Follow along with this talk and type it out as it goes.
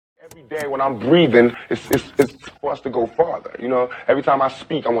Every day when I'm breathing, it's for us to go farther. You know, every time I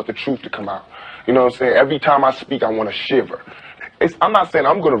speak, I want the truth to come out. You know what I'm saying? Every time I speak, I want to shiver. I'm not saying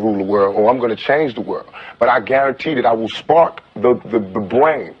I'm going to rule the world or I'm going to change the world, but I guarantee that I will spark the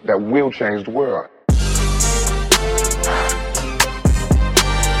brain that will change the world.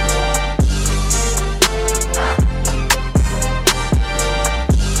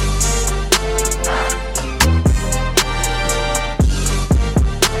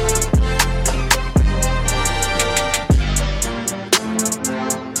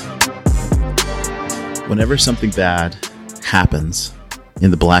 Whenever something bad happens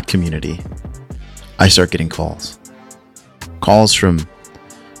in the Black community, I start getting calls. Calls from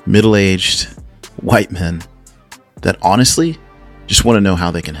middle-aged white men that honestly just want to know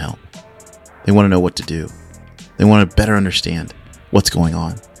how they can help. They want to know what to do. They want to better understand what's going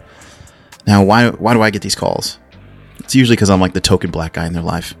on. Now, why do I get these calls? It's usually because I'm like the token Black guy in their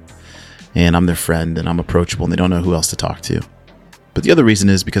life, and I'm their friend, and I'm approachable, and they don't know who else to talk to. But the other reason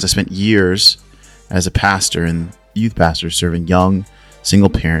is because I spent years as a pastor and youth pastor serving young,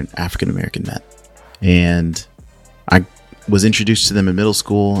 single-parent African-American men. And I was introduced to them in middle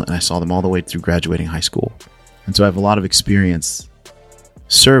school, and I saw them all the way through graduating high school. And so I have a lot of experience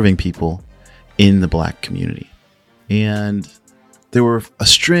serving people in the Black community. And there were a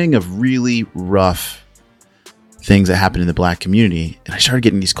string of really rough things that happened in the Black community. And I started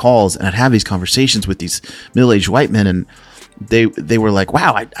getting these calls, and I'd have these conversations with these middle-aged white men, and they were like,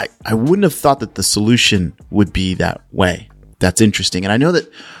 wow, I wouldn't have thought that the solution would be that way. That's interesting. And I know that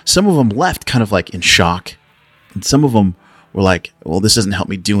some of them left kind of like in shock. And some of them were like, well, this doesn't help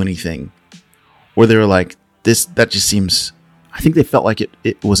me do anything. Or they were like, that just seems, I think they felt like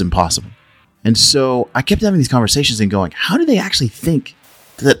it was impossible. And so I kept having these conversations and going, how do they actually think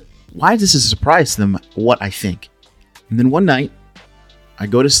that, why is this a surprise to them, what I think? And then one night I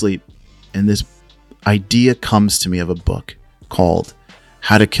go to sleep and this idea comes to me of a book called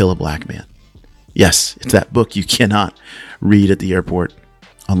How to Kill a Black Man. Yes, it's that book you cannot read at the airport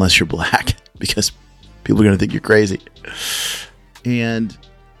unless you're Black, because people are going to think you're crazy. And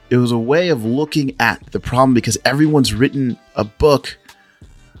it was a way of looking at the problem, because everyone's written a book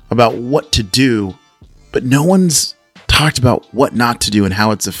about what to do, but no one's talked about what not to do and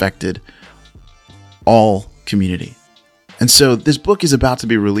how it's affected all community. And so this book is about to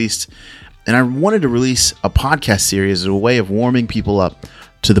be released, and I wanted to release a podcast series as a way of warming people up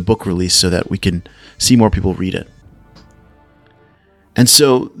to the book release so that we can see more people read it. And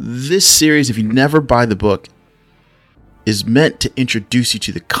so this series, if you never buy the book, is meant to introduce you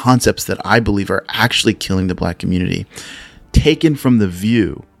to the concepts that I believe are actually killing the Black community, taken from the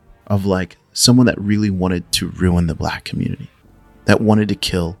view of like someone that really wanted to ruin the Black community, that wanted to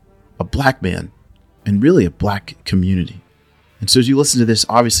kill a Black man and really a Black community. And so as you listen to this,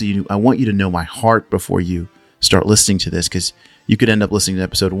 obviously, I want you to know my heart before you start listening to this, because you could end up listening to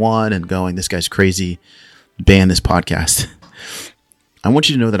episode 1 and going, this guy's crazy, ban this podcast. I want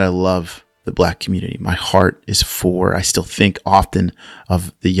you to know that I love the Black community. My heart is for, I still think often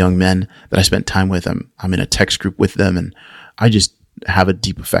of the young men that I spent time with. I'm in a text group with them, and I just have a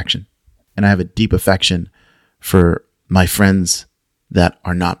deep affection. And I have a deep affection for my friends that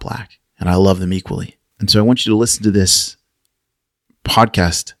are not Black, and I love them equally. And so I want you to listen to this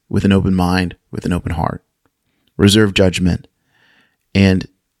podcast with an open mind, with an open heart, reserve judgment. And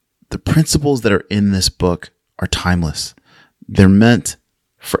the principles that are in this book are timeless. They're meant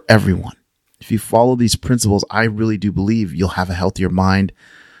for everyone. If you follow these principles, I really do believe you'll have a healthier mind,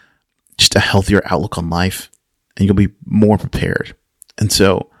 just a healthier outlook on life, and you'll be more prepared. And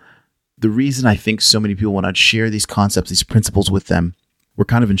so the reason I think so many people, when I'd share these concepts, these principles with them, were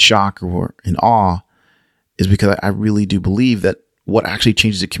kind of in shock or in awe, is because I really do believe that what actually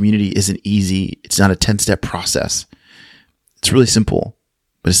changes a community isn't easy. It's not a 10-step process. It's really simple,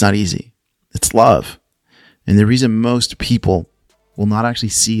 but it's not easy. It's love. And the reason most people will not actually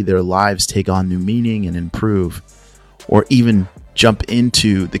see their lives take on new meaning and improve, or even jump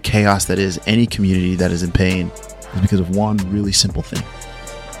into the chaos that is any community that is in pain, is because of one really simple thing.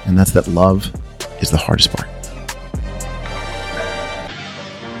 And that's that love is the hardest part.